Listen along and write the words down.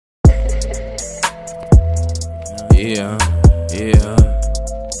Yeah, yeah.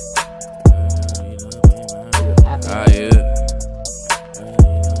 Ah, yeah.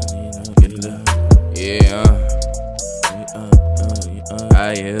 Yeah. Ah,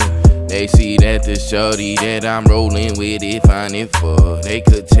 yeah. They see that the shorty that I'm rolling with it, find it for. They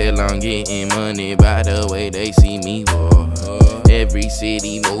could tell I'm getting money by the way they see me walk. Every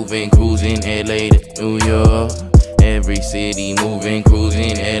city moving, cruising, LA to New York. Every city moving,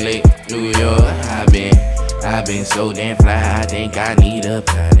 cruising, LA, New York. I've been so damn fly, I think I need a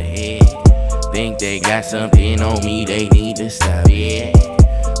pilot. Think they got something on me, they need to stop it.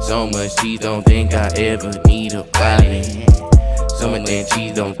 So much cheese, don't think I ever need a wallet. So much damn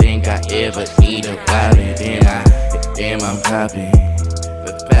cheese, don't think I ever need a wallet. Damn, I'm poppin',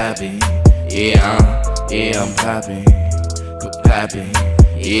 yeah, I'm poppin',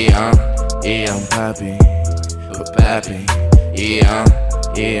 yeah, I'm poppin',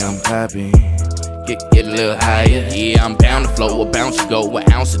 yeah, I'm poppin'. Get a little higher, yeah, I'm bound to flow. A bounce to go,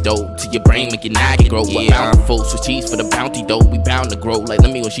 an ounce of dough to your brain, make your noggin grow. A bountiful, so cheese for the bounty dough. We bound to grow, like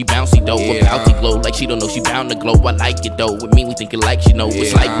let me when she bouncy dough. A bounty glow, like she don't know she bound to glow. I like it though, with me we think it like she know.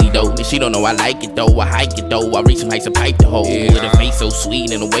 It's likely though, and she don't know I like it though. I hike it though, I reach some heights, a pipe to hold. With a face so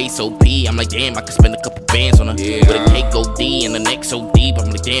sweet and a way so P, I'm like damn, I could spend a couple bands on her. With a cake go D and the neck so deep, I'm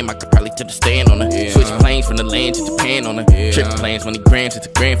like damn, I could probably tip the stand on her. Switch planes from the land to Japan on her. Trip plans when he grams into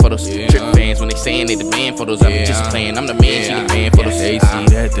grand photos. Trip fans when they saying they demand photos. I'm just playing, I'm the man, she the man photos. They see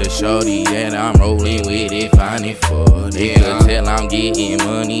that the shorty that I'm rolling with it, find it for. They could tell I'm getting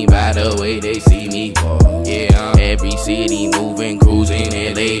money by the way they see me walk. Every city moving, cruising,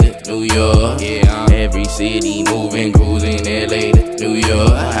 LA to New York. Every city moving, cruising, LA to New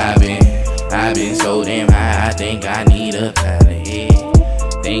York. I've been so damn high, I think I need a pilot.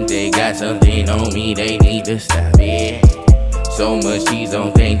 Think they got something on me, they need to stop it. So much cheese,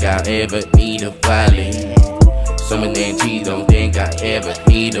 don't think I ever need a wallet. So much damn cheese, don't think I ever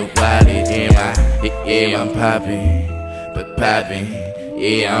need a wallet. Yeah, I'm poppin',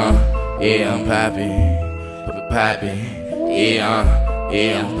 yeah, I'm poppin', yeah, I'm poppin',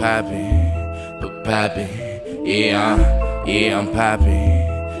 yeah, I'm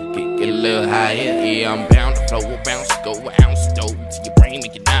poppin'. Get a little higher, yeah, I'm bound to flow, a bounce to go, an ounce of dough to your brain,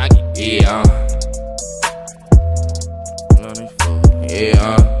 make it noggin, yeah.